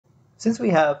Since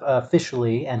we have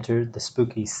officially entered the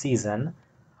spooky season,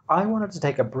 I wanted to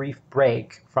take a brief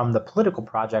break from the political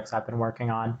projects I've been working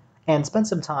on and spend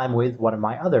some time with one of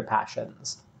my other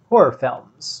passions, horror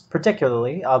films,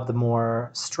 particularly of the more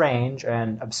strange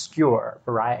and obscure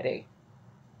variety.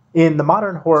 In the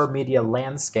modern horror media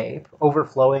landscape,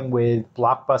 overflowing with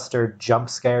blockbuster jump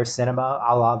scare cinema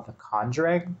a la The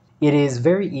Conjuring, it is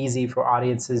very easy for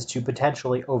audiences to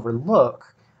potentially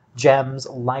overlook gems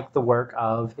like the work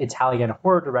of Italian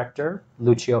horror director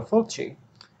Lucio Fulci.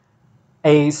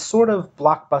 A sort of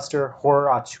blockbuster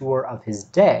horror auteur of his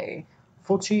day,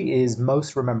 Fulci is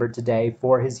most remembered today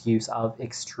for his use of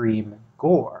extreme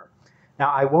gore.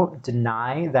 Now, I won't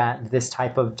deny that this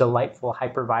type of delightful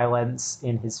hyperviolence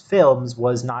in his films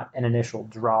was not an initial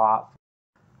draw.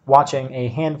 Watching a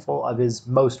handful of his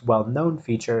most well-known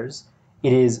features,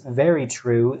 it is very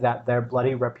true that their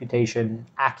bloody reputation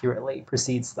accurately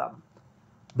precedes them.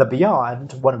 The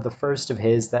Beyond, one of the first of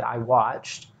his that I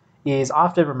watched, is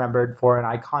often remembered for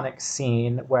an iconic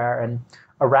scene where an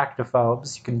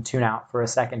arachnophobes, you can tune out for a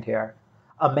second here,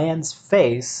 a man's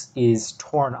face is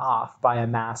torn off by a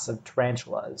mass of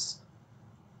tarantulas.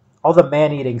 All the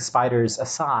man-eating spiders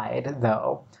aside,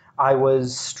 though, I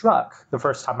was struck the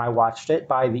first time I watched it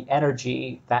by the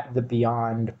energy that The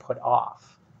Beyond put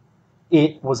off.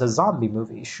 It was a zombie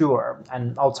movie, sure,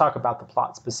 and I'll talk about the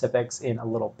plot specifics in a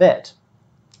little bit.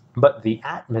 But the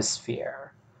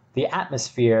atmosphere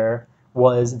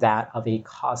was that of a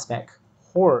cosmic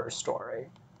horror story.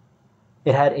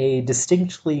 It had a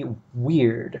distinctly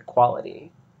weird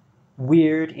quality.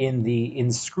 Weird in the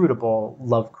inscrutable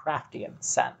Lovecraftian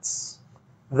sense.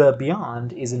 The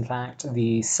Beyond is in fact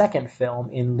the second film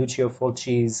in Lucio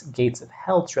Fulci's Gates of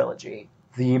Hell trilogy,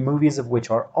 the movies of which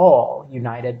are all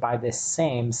united by this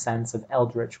same sense of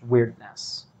eldritch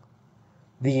weirdness.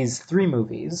 These three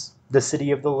movies, The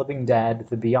City of the Living Dead,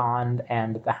 The Beyond,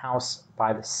 and The House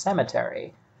by the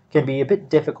Cemetery, can be a bit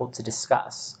difficult to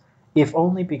discuss, if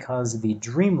only because the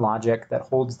dream logic that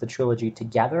holds the trilogy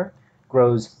together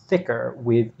grows thicker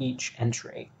with each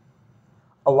entry.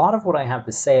 A lot of what I have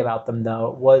to say about them, though,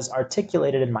 was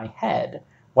articulated in my head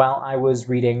while I was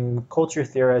reading culture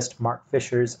theorist Mark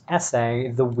Fisher's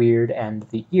essay, The Weird and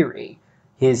the Eerie,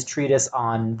 his treatise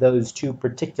on those two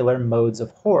particular modes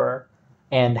of horror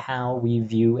and how we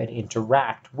view and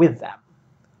interact with them.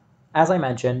 As I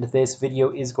mentioned, this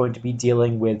video is going to be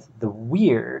dealing with the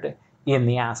weird in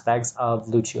the aspects of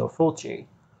Lucio Fulci.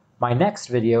 My next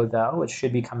video, though, which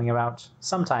should be coming out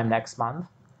sometime next month,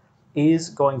 is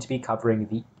going to be covering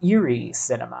the eerie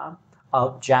cinema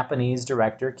of Japanese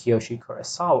director Kiyoshi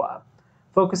Kurosawa,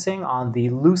 focusing on the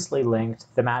loosely linked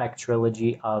thematic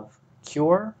trilogy of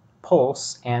Cure,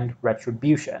 Pulse, and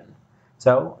Retribution.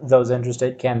 So those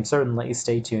interested can certainly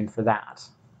stay tuned for that.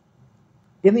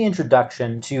 In the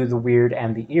introduction to The Weird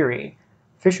and the Eerie,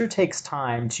 Fisher takes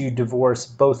time to divorce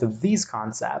both of these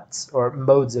concepts, or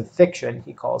modes of fiction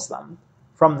he calls them,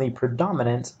 from the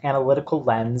predominant analytical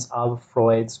lens of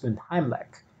Freud's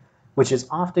Unheimlich, which is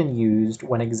often used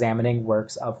when examining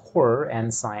works of horror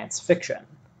and science fiction.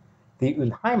 The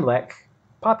Unheimlich,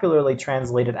 popularly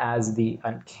translated as the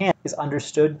uncanny, is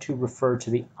understood to refer to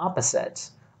the opposite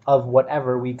of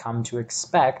whatever we come to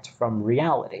expect from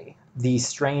reality, the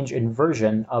strange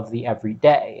inversion of the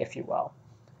everyday, if you will.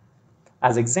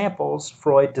 As examples,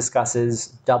 Freud discusses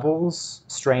doubles,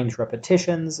 strange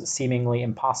repetitions, seemingly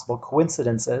impossible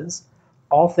coincidences,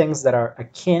 all things that are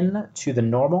akin to the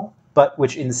normal, but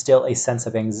which instill a sense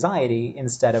of anxiety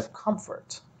instead of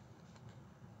comfort.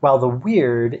 While the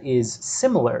weird is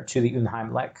similar to the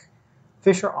Unheimlich,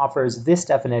 Fisher offers this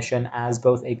definition as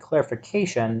both a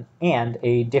clarification and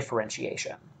a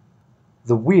differentiation.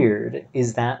 The weird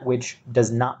is that which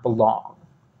does not belong.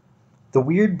 The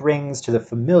weird brings to the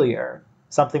familiar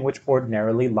something which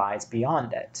ordinarily lies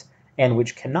beyond it, and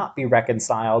which cannot be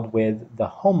reconciled with the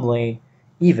homely,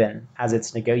 even as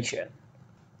its negation.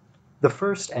 The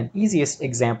first and easiest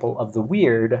example of the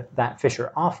weird that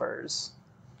Fisher offers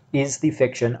is the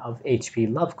fiction of H.P.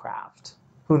 Lovecraft,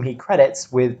 whom he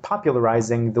credits with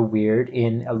popularizing the weird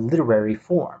in a literary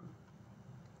form.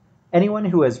 Anyone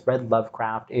who has read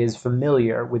Lovecraft is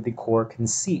familiar with the core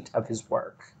conceit of his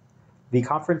work, the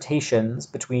confrontations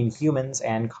between humans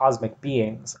and cosmic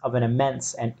beings of an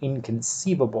immense and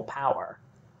inconceivable power,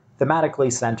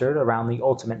 thematically centered around the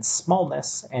ultimate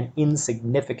smallness and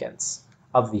insignificance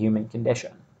of the human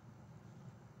condition.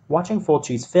 Watching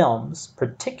Fulci's films,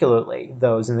 particularly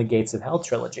those in the Gates of Hell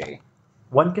trilogy,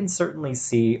 one can certainly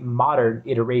see modern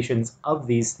iterations of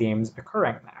these themes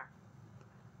occurring there.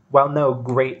 While no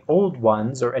great old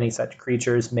ones or any such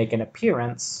creatures make an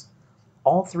appearance,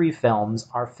 All three films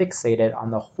are fixated on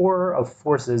the horror of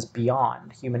forces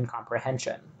beyond human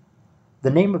comprehension. The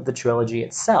name of the trilogy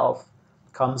itself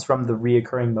comes from the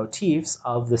recurring motifs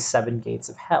of the seven gates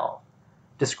of hell,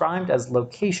 described as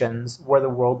locations where the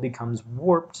world becomes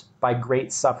warped by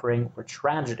great suffering or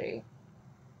tragedy.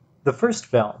 The first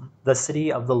film, The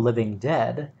City of the Living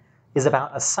Dead, is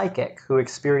about a psychic who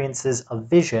experiences a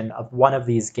vision of one of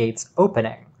these gates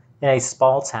opening in a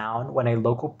small town when a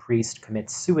local priest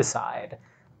commits suicide,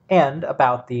 and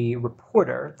about the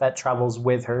reporter that travels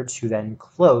with her to then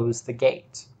close the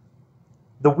gate.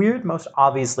 The weird most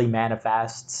obviously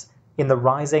manifests in the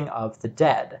rising of the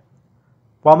dead.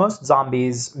 While most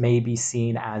zombies may be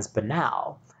seen as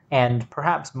banal, and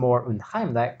perhaps more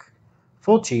unheimlich,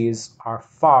 Fulci's are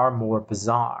far more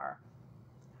bizarre.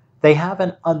 They have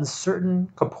an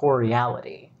uncertain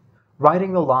corporeality,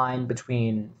 riding the line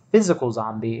between physical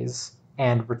zombies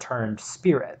and returned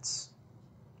spirits.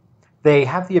 They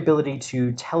have the ability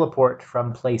to teleport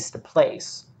from place to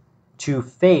place, to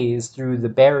phase through the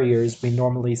barriers we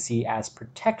normally see as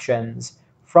protections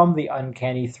from the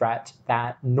uncanny threat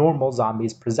that normal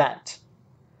zombies present.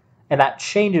 And that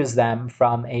changes them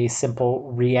from a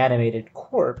simple reanimated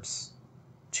corpse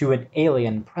to an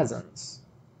alien presence.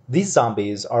 These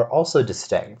zombies are also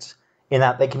distinct in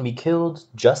that they can be killed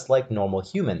just like normal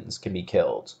humans can be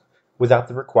killed, without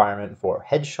the requirement for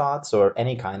headshots or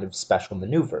any kind of special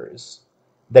maneuvers.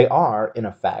 They are, in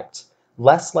effect,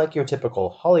 less like your typical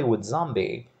Hollywood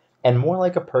zombie and more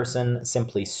like a person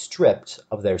simply stripped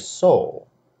of their soul,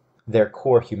 their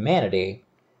core humanity,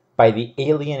 by the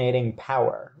alienating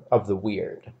power of the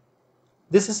weird.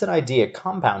 This is an idea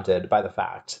compounded by the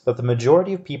fact that the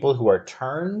majority of people who are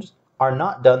turned are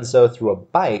not done so through a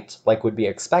bite like would be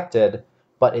expected,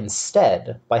 but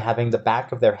instead by having the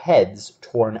back of their heads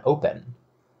torn open,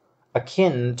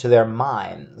 akin to their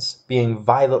minds being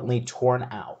violently torn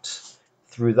out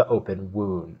through the open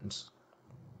wound.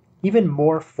 Even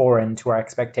more foreign to our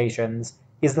expectations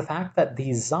is the fact that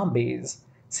these zombies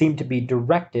seem to be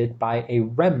directed by a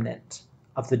remnant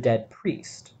of the dead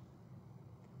priest.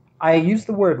 I use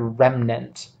the word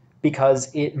remnant because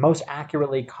it most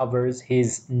accurately covers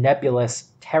his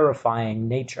nebulous, terrifying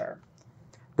nature.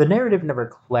 The narrative never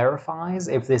clarifies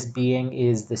if this being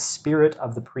is the spirit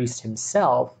of the priest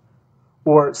himself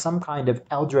or some kind of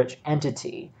eldritch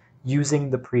entity using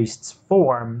the priest's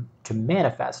form to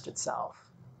manifest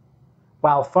itself.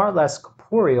 While far less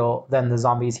corporeal than the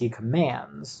zombies he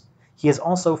commands, he is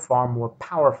also far more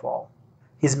powerful.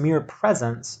 His mere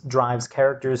presence drives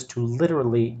characters to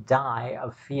literally die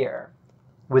of fear.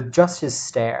 With just his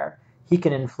stare, he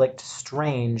can inflict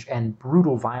strange and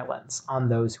brutal violence on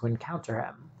those who encounter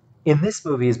him. In this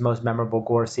movie's most memorable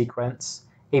gore sequence,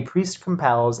 a priest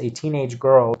compels a teenage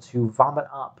girl to vomit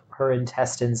up her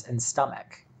intestines and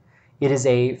stomach. It is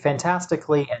a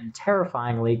fantastically and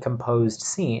terrifyingly composed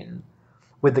scene,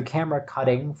 with the camera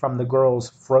cutting from the girl's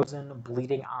frozen,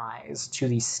 bleeding eyes to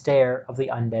the stare of the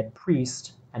undead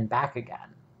priest and back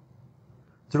again.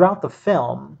 Throughout the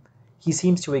film, he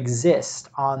seems to exist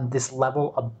on this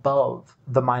level above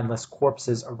the mindless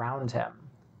corpses around him.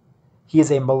 He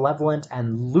is a malevolent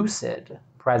and lucid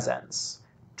presence,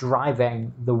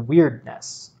 driving the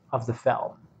weirdness of the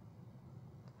film.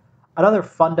 Another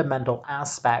fundamental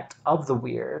aspect of the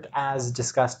weird, as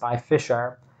discussed by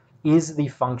Fisher, is the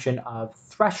function of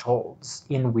thresholds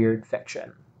in weird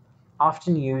fiction,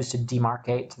 often used to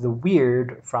demarcate the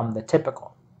weird from the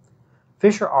typical.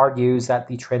 Fisher argues that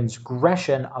the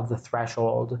transgression of the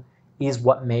threshold is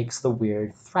what makes the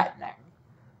weird threatening.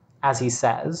 As he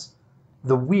says,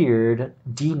 the weird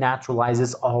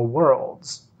denaturalizes all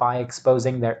worlds by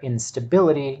exposing their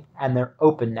instability and their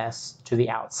openness to the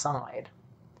outside.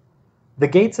 The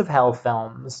Gates of Hell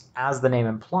films, as the name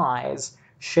implies,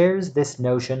 shares this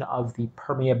notion of the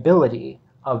permeability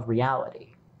of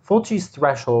reality. Fulci's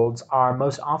thresholds are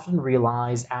most often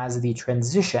realized as the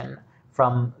transition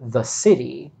from the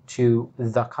city to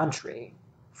the country,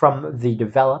 from the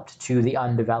developed to the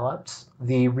undeveloped,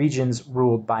 the regions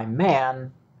ruled by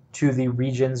man to the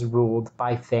regions ruled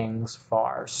by things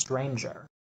far stranger.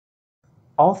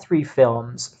 All three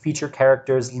films feature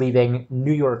characters leaving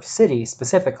New York City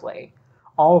specifically,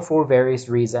 all for various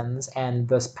reasons, and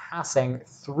thus passing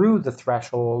through the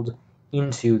threshold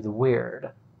into the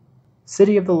weird.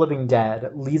 City of the Living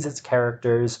Dead leads its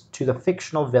characters to the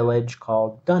fictional village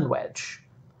called Dunwich.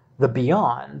 The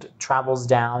Beyond travels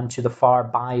down to the far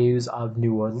bayous of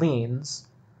New Orleans,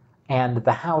 and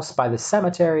The House by the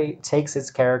Cemetery takes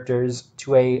its characters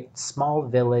to a small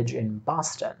village in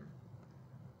Boston.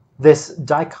 This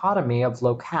dichotomy of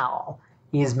locale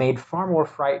is made far more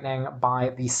frightening by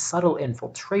the subtle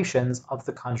infiltrations of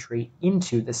the country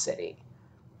into the city.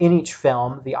 In each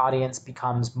film, the audience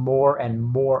becomes more and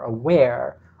more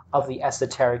aware of the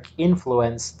esoteric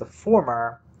influence the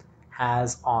former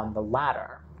has on the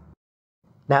latter.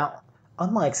 Now,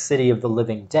 unlike City of the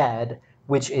Living Dead,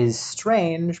 which is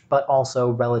strange but also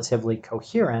relatively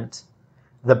coherent,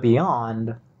 The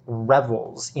Beyond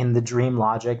revels in the dream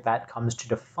logic that comes to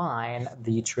define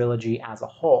the trilogy as a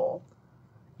whole.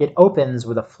 It opens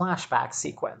with a flashback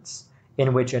sequence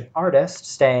in which an artist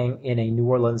staying in a New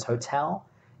Orleans hotel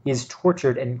is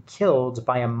tortured and killed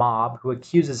by a mob who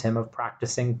accuses him of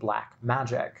practicing black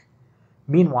magic.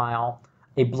 Meanwhile,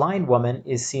 a blind woman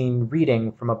is seen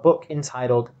reading from a book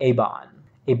entitled Abon,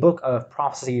 a book of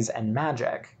prophecies and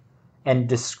magic, and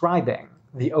describing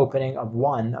the opening of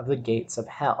one of the gates of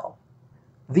hell.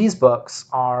 These books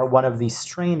are one of the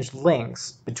strange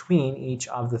links between each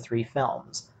of the three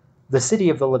films. The City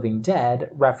of the Living Dead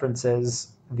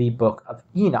references the Book of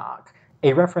Enoch,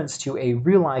 a reference to a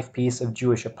real-life piece of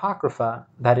Jewish apocrypha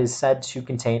that is said to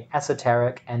contain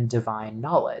esoteric and divine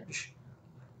knowledge.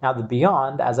 Now, The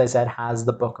Beyond, as I said, has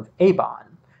the Book of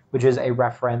Abon, which is a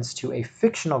reference to a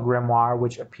fictional grimoire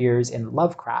which appears in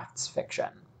Lovecraft's fiction.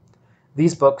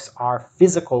 These books are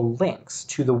physical links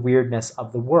to the weirdness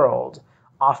of the world,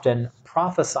 often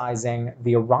prophesizing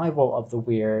the arrival of the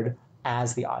weird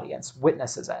as the audience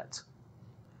witnesses it.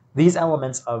 These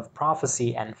elements of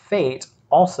prophecy and fate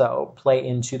also play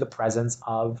into the presence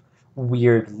of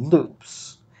weird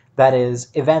loops, that is,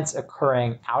 events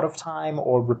occurring out of time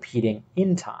or repeating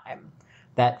in time,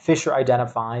 that Fisher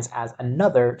identifies as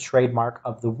another trademark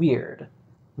of the weird.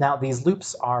 Now, these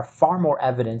loops are far more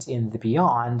evident in The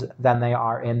Beyond than they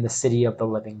are in The City of the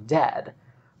Living Dead,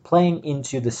 playing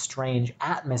into the strange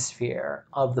atmosphere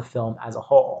of the film as a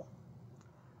whole.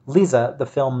 Lisa, the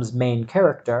film's main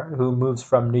character, who moves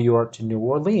from New York to New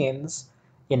Orleans,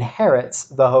 inherits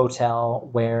the hotel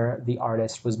where the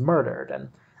artist was murdered, and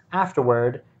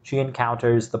afterward she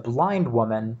encounters the blind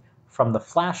woman from the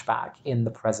flashback in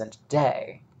the present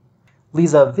day.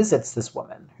 Lisa visits this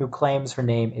woman, who claims her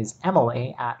name is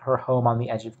Emily, at her home on the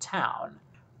edge of town.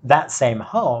 That same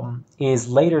home is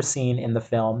later seen in the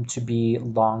film to be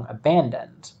long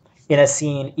abandoned. In a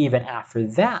scene even after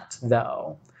that,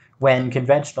 though, when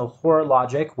conventional horror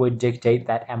logic would dictate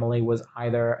that Emily was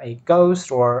either a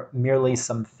ghost or merely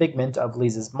some figment of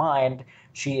Lisa's mind,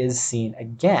 she is seen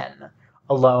again,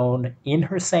 alone in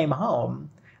her same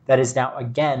home that is now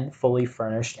again fully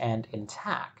furnished and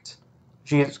intact.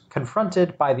 She is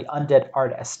confronted by the undead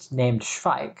artist named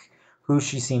Schweik, who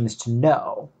she seems to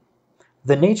know.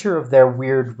 The nature of their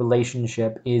weird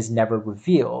relationship is never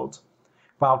revealed.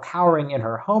 While cowering in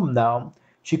her home, though,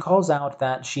 she calls out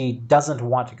that she doesn't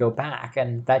want to go back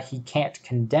and that he can't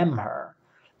condemn her,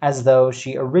 as though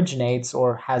she originates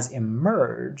or has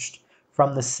emerged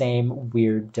from the same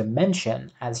weird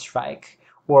dimension as Schweik,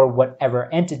 or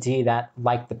whatever entity that,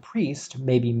 like the priest,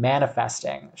 may be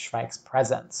manifesting Schweik's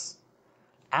presence.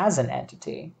 As an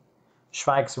entity,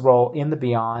 Schweik's role in the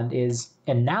Beyond is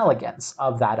analogous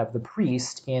of that of the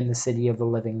priest in the City of the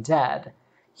Living Dead.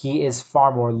 He is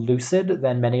far more lucid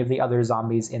than many of the other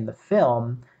zombies in the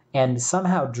film, and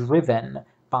somehow driven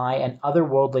by an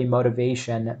otherworldly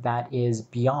motivation that is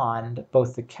beyond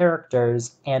both the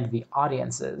characters and the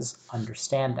audience's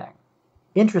understanding.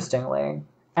 Interestingly,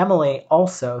 Emily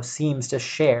also seems to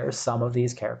share some of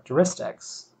these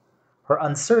characteristics. Her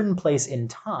uncertain place in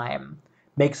time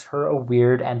makes her a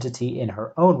weird entity in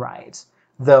her own right,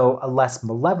 though a less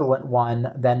malevolent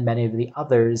one than many of the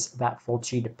others that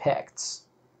Fulci depicts.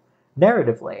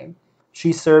 Narratively,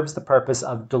 she serves the purpose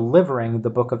of delivering the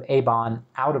Book of Abon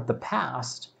out of the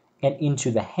past and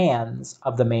into the hands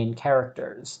of the main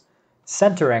characters,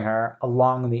 centering her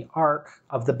along the arc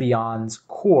of the Beyond's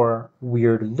core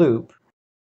weird loop.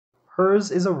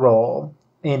 Hers is a role,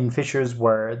 in Fisher's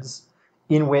words,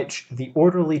 in which the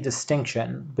orderly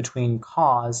distinction between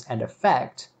cause and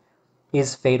effect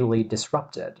is fatally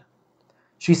disrupted.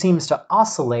 She seems to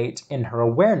oscillate in her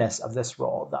awareness of this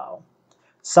role, though.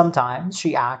 Sometimes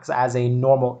she acts as a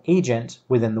normal agent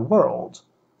within the world.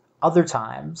 Other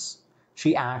times,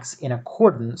 she acts in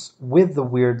accordance with the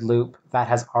weird loop that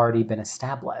has already been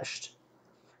established.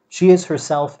 She is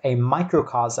herself a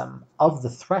microcosm of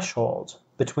the threshold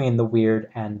between the weird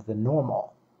and the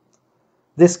normal.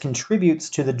 This contributes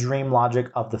to the dream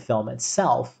logic of the film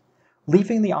itself,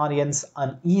 leaving the audience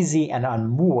uneasy and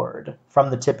unmoored from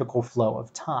the typical flow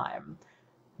of time,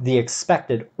 the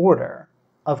expected order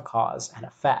of cause and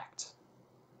effect.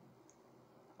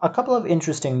 A couple of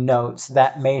interesting notes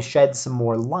that may shed some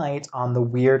more light on the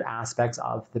weird aspects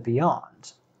of the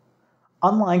Beyond.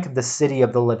 Unlike the City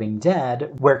of the Living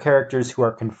Dead, where characters who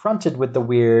are confronted with the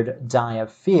weird die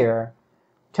of fear,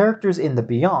 characters in the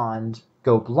Beyond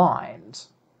go blind.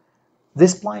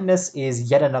 This blindness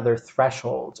is yet another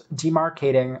threshold,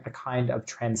 demarcating a kind of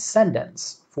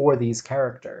transcendence for these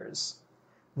characters.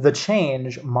 The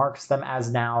change marks them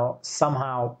as now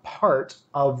somehow part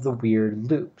of the weird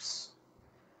loops.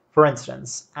 For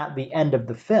instance, at the end of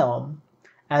the film,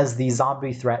 as the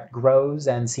zombie threat grows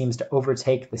and seems to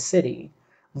overtake the city,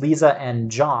 Lisa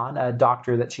and John, a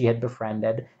doctor that she had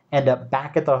befriended, end up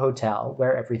back at the hotel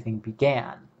where everything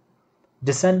began.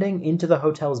 Descending into the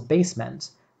hotel's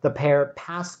basement, the pair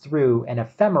pass through an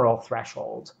ephemeral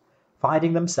threshold,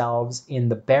 finding themselves in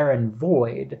the barren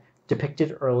void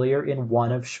depicted earlier in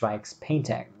one of Schweik's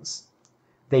paintings.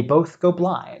 They both go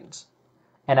blind,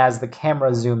 and as the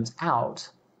camera zooms out,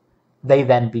 they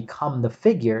then become the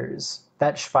figures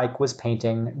that Schweik was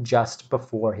painting just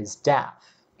before his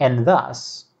death, and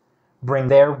thus bring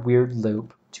their weird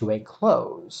loop to a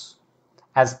close.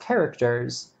 As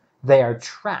characters, they are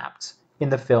trapped in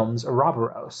the film's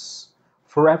Ouroboros,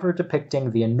 forever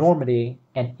depicting the enormity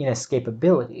and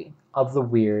inescapability of the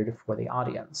weird for the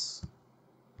audience.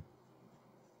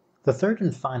 The third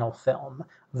and final film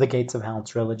of the Gates of Hell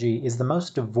trilogy is the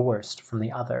most divorced from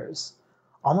the others,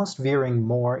 almost veering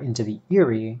more into the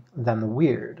eerie than the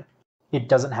weird. It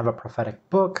doesn't have a prophetic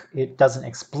book, it doesn't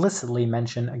explicitly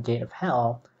mention a gate of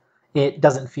hell, it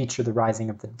doesn't feature the rising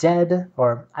of the dead,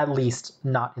 or at least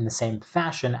not in the same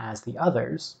fashion as the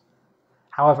others.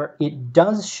 However, it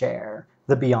does share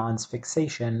the Beyond's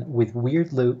fixation with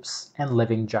weird loops and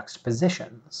living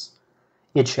juxtapositions.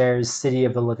 It shares City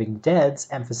of the Living Dead's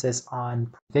emphasis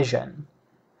on vision.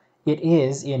 It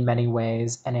is, in many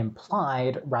ways, an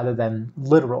implied rather than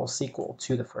literal sequel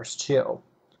to the first two.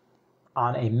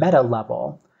 On a meta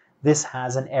level, this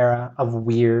has an era of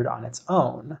weird on its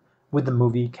own, with the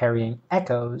movie carrying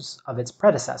echoes of its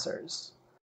predecessors.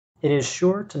 It is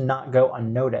sure to not go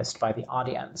unnoticed by the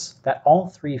audience that all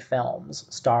three films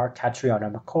star Catriona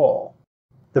MacColl.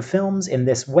 The films in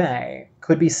this way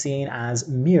could be seen as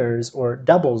mirrors or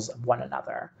doubles of one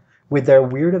another, with their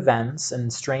weird events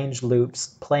and strange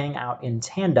loops playing out in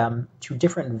tandem to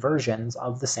different versions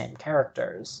of the same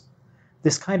characters.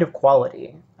 This kind of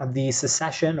quality, of the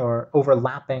succession or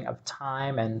overlapping of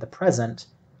time and the present,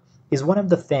 is one of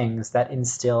the things that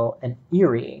instill an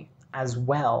eerie as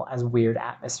well as weird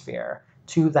atmosphere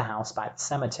to the house by the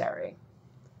cemetery.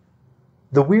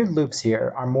 The weird loops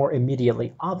here are more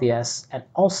immediately obvious and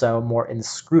also more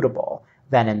inscrutable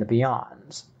than in the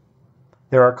Beyond.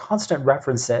 There are constant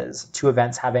references to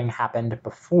events having happened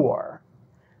before.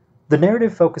 The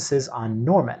narrative focuses on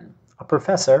Norman, a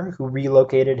professor who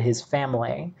relocated his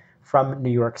family from New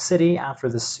York City after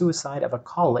the suicide of a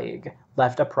colleague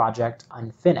left a project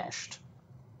unfinished.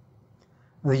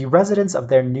 The residents of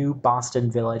their new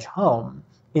Boston Village home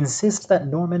insist that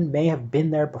Norman may have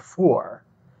been there before,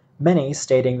 many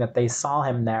stating that they saw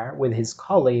him there with his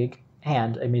colleague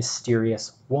and a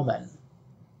mysterious woman.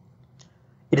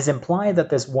 It is implied that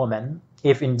this woman,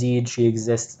 if indeed she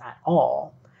exists at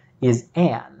all, is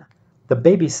Anne, the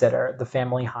babysitter the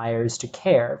family hires to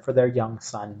care for their young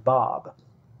son Bob.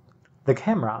 The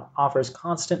camera offers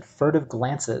constant furtive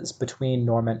glances between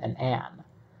Norman and Anne,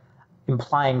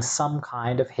 implying some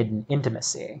kind of hidden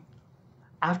intimacy.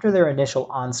 After their initial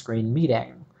on-screen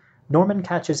meeting, Norman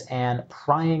catches Anne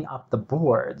prying up the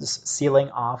boards sealing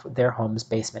off their home's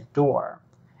basement door,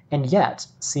 and yet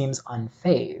seems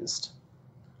unfazed.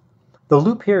 The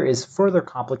loop here is further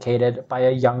complicated by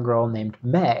a young girl named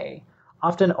May,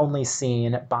 often only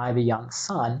seen by the young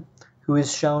son, who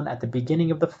is shown at the beginning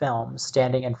of the film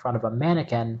standing in front of a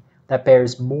mannequin that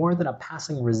bears more than a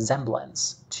passing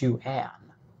resemblance to Anne.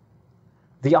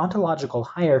 The ontological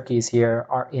hierarchies here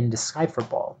are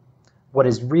indecipherable. What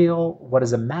is real, what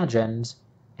is imagined,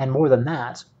 and more than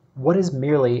that, what is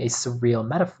merely a surreal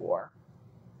metaphor?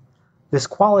 This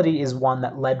quality is one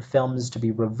that led films to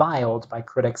be reviled by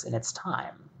critics in its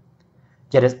time,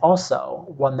 yet is also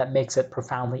one that makes it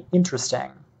profoundly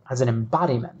interesting as an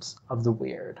embodiment of the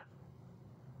weird.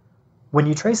 When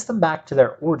you trace them back to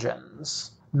their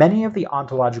origins, many of the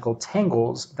ontological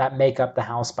tangles that make up the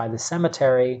house by the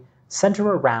cemetery center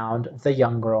around the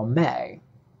young girl May.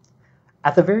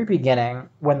 At the very beginning,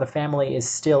 when the family is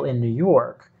still in New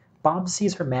York, Bob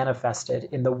sees her manifested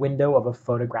in the window of a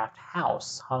photographed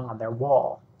house hung on their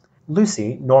wall.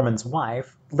 Lucy, Norman's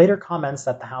wife, later comments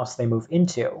that the house they move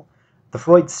into, the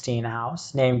Freudstein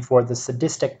house, named for the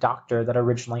sadistic doctor that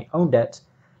originally owned it,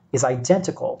 is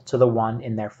identical to the one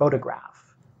in their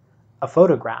photograph. A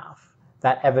photograph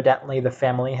that evidently the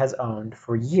family has owned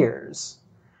for years.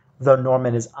 though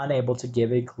Norman is unable to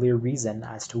give a clear reason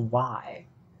as to why.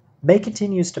 May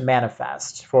continues to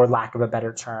manifest, for lack of a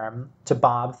better term, to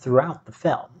Bob throughout the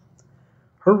film.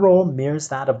 Her role mirrors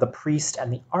that of the priest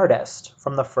and the artist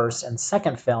from the first and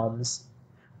second films,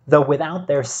 though without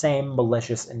their same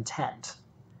malicious intent.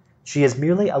 She is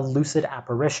merely a lucid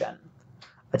apparition,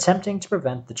 attempting to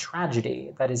prevent the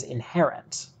tragedy that is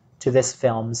inherent to this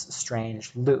film's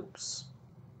strange loops.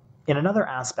 In another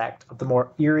aspect of the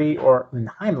more eerie or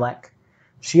unheimlich,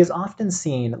 she is often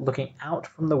seen looking out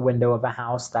from the window of a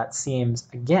house that seems,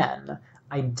 again,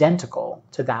 identical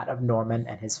to that of Norman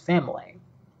and his family,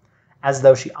 as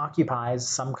though she occupies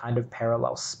some kind of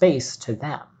parallel space to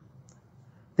them.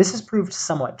 This is proved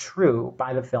somewhat true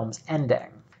by the film's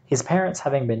ending. His parents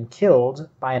having been killed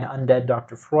by an undead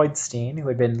Dr. Freudstein who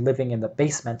had been living in the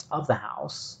basement of the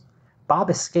house, Bob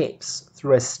escapes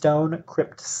through a stone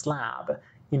crypt slab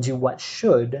into what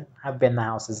should have been the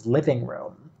house's living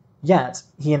room. Yet,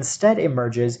 he instead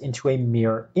emerges into a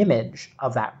mirror image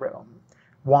of that room,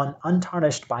 one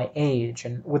untarnished by age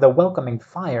and with a welcoming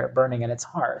fire burning in its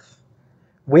hearth.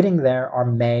 Waiting there are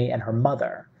May and her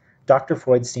mother, Dr.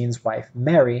 Freudstein's wife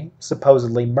Mary,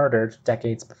 supposedly murdered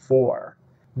decades before.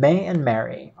 May and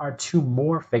Mary are two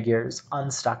more figures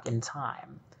unstuck in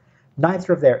time,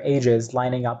 neither of their ages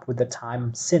lining up with the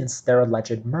time since their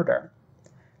alleged murder.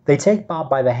 They take Bob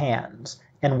by the hand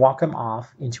and walk him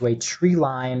off into a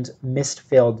tree-lined,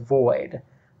 mist-filled void,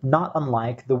 not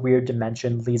unlike the weird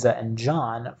dimension Lisa and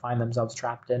John find themselves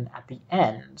trapped in at the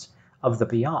end of The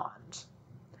Beyond.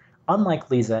 Unlike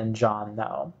Lisa and John,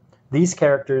 though, these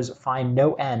characters find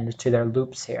no end to their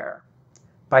loops here.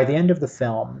 By the end of the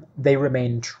film, they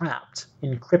remain trapped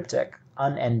in cryptic,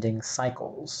 unending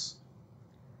cycles.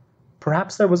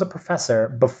 Perhaps there was a professor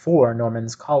before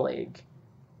Norman's colleague,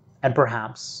 and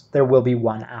perhaps there will be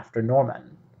one after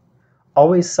Norman,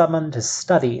 always summoned to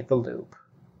study the loop,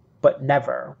 but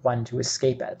never one to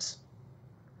escape it.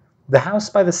 The House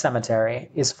by the Cemetery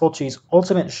is Fulci's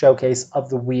ultimate showcase of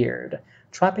the weird,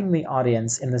 trapping the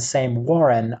audience in the same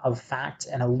warren of fact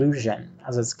and illusion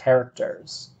as its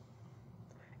characters.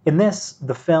 In this,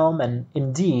 the film, and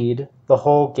indeed the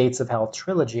whole Gates of Hell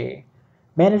trilogy,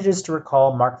 manages to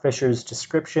recall Mark Fisher's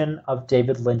description of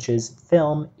David Lynch's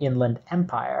film Inland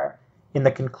Empire in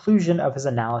the conclusion of his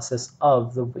analysis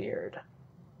of the weird.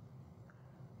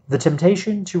 The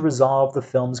temptation to resolve the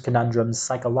film's conundrums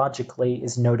psychologically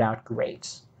is no doubt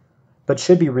great, but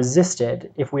should be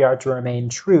resisted if we are to remain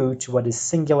true to what is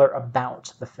singular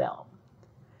about the film.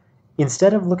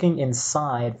 Instead of looking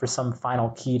inside for some final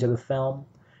key to the film,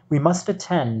 we must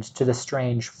attend to the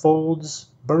strange folds,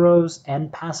 burrows,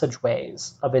 and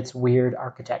passageways of its weird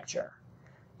architecture,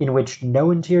 in which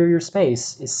no interior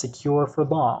space is secure for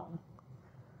long,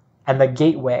 and the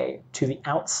gateway to the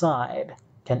outside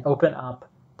can open up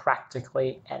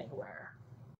practically anywhere.